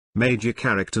Major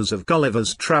characters of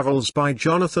Gulliver's Travels by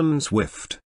Jonathan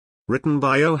Swift. Written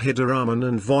by Ohidur Rahman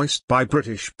and voiced by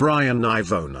British Brian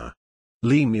IVONA.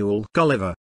 Lemuel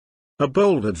Gulliver. A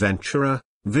bold adventurer,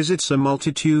 visits a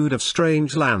multitude of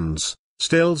strange lands.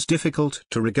 Still's difficult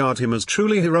to regard him as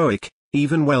truly heroic,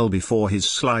 even well before his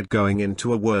slide going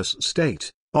into a worse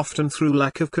state, often through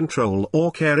lack of control or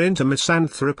care into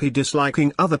misanthropy,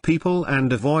 disliking other people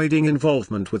and avoiding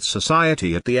involvement with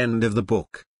society at the end of the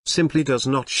book, simply does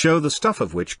not show the stuff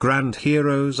of which grand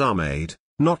heroes are made,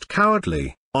 not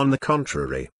cowardly, on the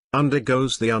contrary,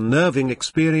 undergoes the unnerving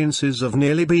experiences of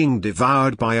nearly being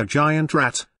devoured by a giant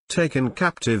rat, taken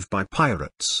captive by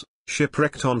pirates,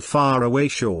 shipwrecked on faraway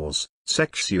shores,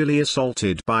 sexually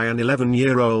assaulted by an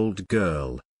 11-year-old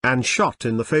girl, and shot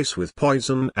in the face with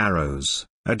poison arrows.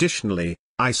 Additionally,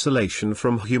 isolation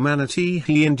from humanity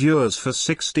he endures for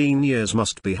 16 years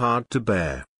must be hard to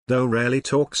bear, though rarely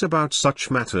talks about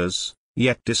such matters,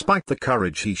 yet despite the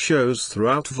courage he shows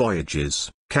throughout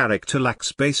voyages, character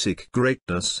lacks basic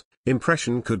greatness.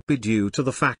 Impression could be due to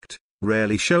the fact,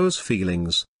 rarely shows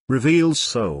feelings, reveals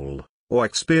soul, or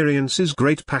experiences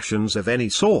great passions of any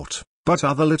sort, but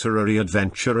other literary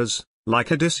adventurers,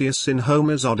 like Odysseus in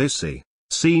Homer's Odyssey,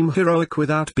 seem heroic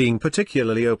without being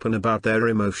particularly open about their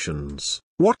emotions.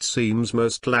 What seems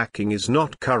most lacking is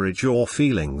not courage or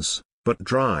feelings, but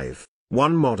drive.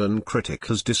 One modern critic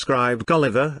has described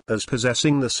Gulliver as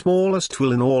possessing the smallest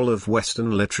will in all of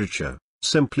Western literature,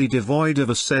 simply devoid of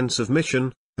a sense of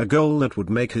mission, a goal that would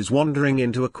make his wandering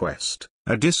into a quest.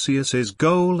 Odysseus's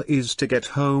goal is to get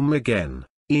home again.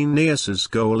 Aeneas's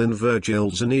goal in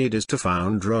Virgil's Aeneid is to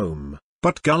found Rome,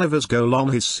 but Gulliver's goal on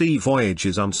his sea voyage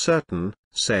is uncertain,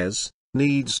 says,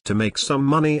 needs to make some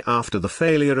money after the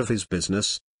failure of his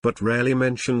business, but rarely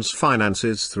mentions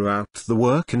finances throughout the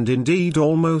work and indeed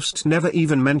almost never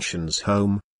even mentions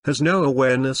home, has no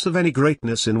awareness of any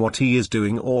greatness in what he is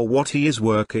doing or what he is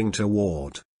working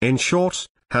toward, in short,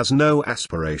 has no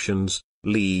aspirations,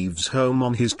 leaves home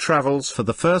on his travels for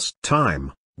the first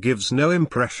time, gives no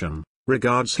impression,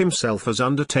 regards himself as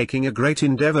undertaking a great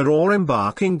endeavor or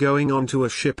embarking going onto a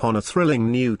ship on a thrilling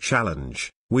new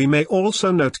challenge. We may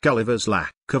also note Gulliver's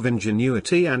lack of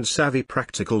ingenuity and savvy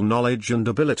practical knowledge and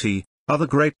ability. Other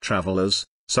great travelers,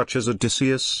 such as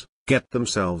Odysseus, get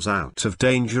themselves out of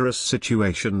dangerous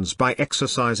situations by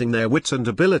exercising their wit and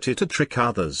ability to trick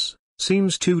others.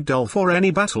 Seems too dull for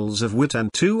any battles of wit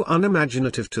and too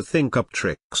unimaginative to think up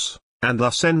tricks, and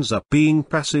thus ends up being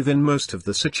passive in most of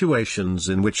the situations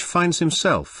in which finds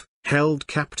himself, held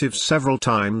captive several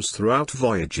times throughout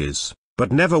voyages,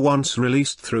 but never once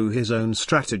released through his own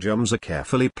stratagems, a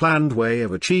carefully planned way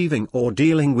of achieving or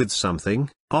dealing with something,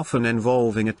 often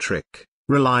involving a trick,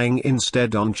 relying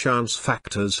instead on chance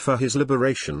factors for his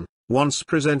liberation. Once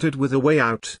presented with a way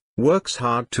out, works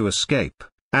hard to escape,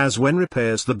 as when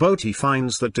repairs the boat he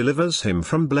finds that delivers him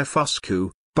from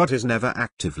Blefuscu, but is never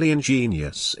actively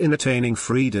ingenious in attaining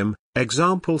freedom.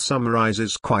 Example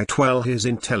summarizes quite well his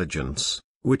intelligence,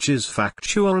 which is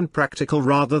factual and practical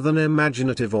rather than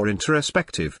imaginative or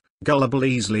introspective, gullible,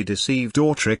 easily deceived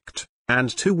or tricked, and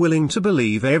too willing to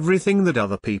believe everything that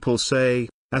other people say,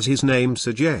 as his name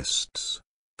suggests.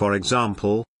 For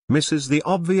example, misses the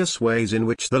obvious ways in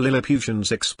which the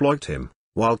Lilliputians exploit him,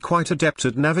 while quite adept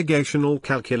at navigational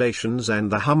calculations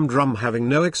and the humdrum having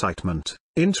no excitement,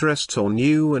 interest or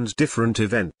new and different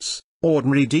events,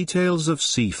 ordinary details of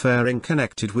seafaring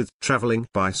connected with traveling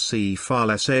by sea, far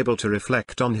less able to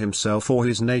reflect on himself or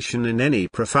his nation in any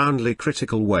profoundly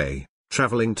critical way,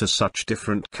 traveling to such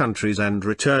different countries and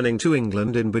returning to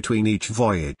England in between each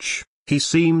voyage. He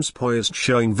seems poised,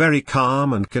 showing very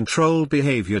calm and controlled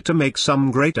behavior to make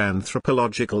some great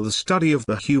anthropological study of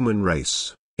the human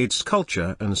race, its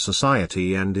culture and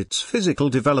society and its physical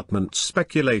development.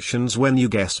 Speculations when you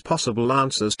guess possible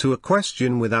answers to a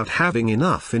question without having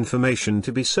enough information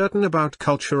to be certain about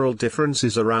cultural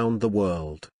differences around the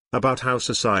world, about how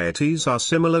societies are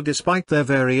similar despite their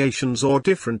variations or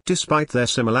different despite their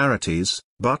similarities,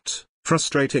 but,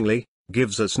 frustratingly,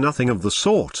 gives us nothing of the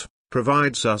sort,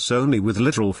 provides us only with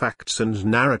literal facts and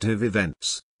narrative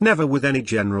events, never with any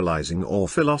generalizing or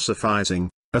philosophizing,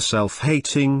 a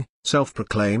self-hating,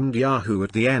 self-proclaimed Yahoo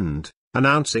at the end,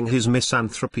 announcing his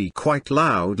misanthropy quite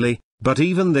loudly, but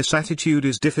even this attitude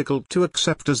is difficult to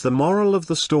accept as the moral of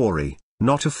the story,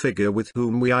 not a figure with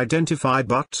whom we identify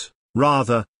but,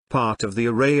 rather, part of the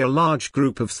array, a large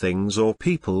group of things or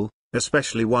people,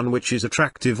 especially one which is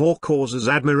attractive or causes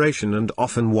admiration, and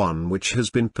often one which has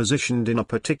been positioned in a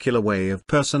particular way of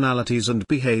personalities and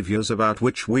behaviors about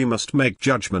which we must make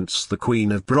judgments. The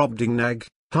Queen of Brobdingnag,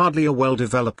 hardly a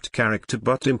well-developed character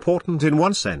but important in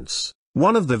one sense,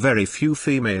 One of the very few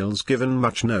females given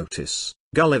much notice,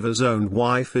 Gulliver's own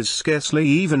wife is scarcely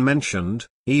even mentioned,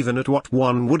 even at what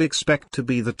one would expect to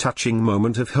be the touching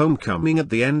moment of homecoming at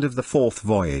the end of the fourth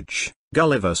voyage.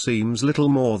 Gulliver seems little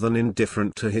more than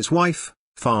indifferent to his wife.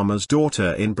 Farmer's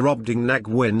daughter in Brobdingnag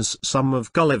wins some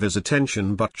of Gulliver's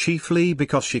attention, but chiefly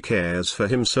because she cares for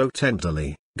him so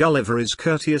tenderly. Gulliver is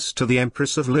courteous to the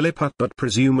Empress of Lilliput, but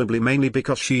presumably mainly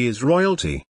because she is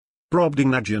royalty.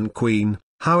 Brobdingnagian Queen,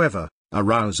 however,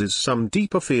 arouses some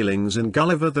deeper feelings in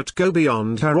Gulliver that go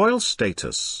beyond her royal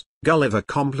status. Gulliver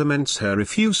compliments her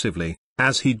effusively,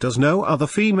 as he does no other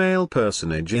female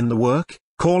personage in the work,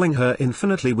 calling her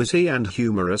infinitely witty and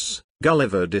humorous.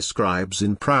 Gulliver describes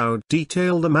in proud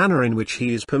detail the manner in which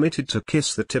he is permitted to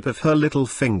kiss the tip of her little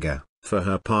finger. For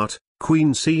her part,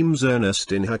 Queen seems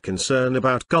earnest in her concern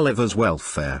about Gulliver's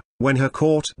welfare. When her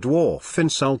court dwarf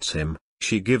insults him,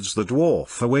 she gives the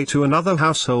dwarf away to another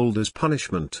household as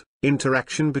punishment.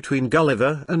 Interaction between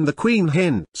Gulliver and the Queen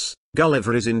hints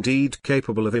Gulliver is indeed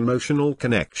capable of emotional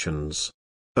connections.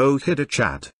 Ohidur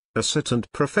Chad,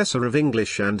 Assistant Professor of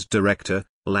English and Director,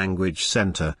 Language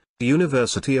Center,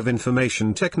 University of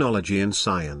Information Technology and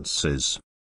Sciences.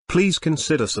 Please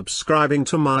consider subscribing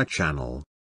to my channel.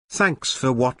 Thanks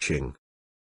for watching.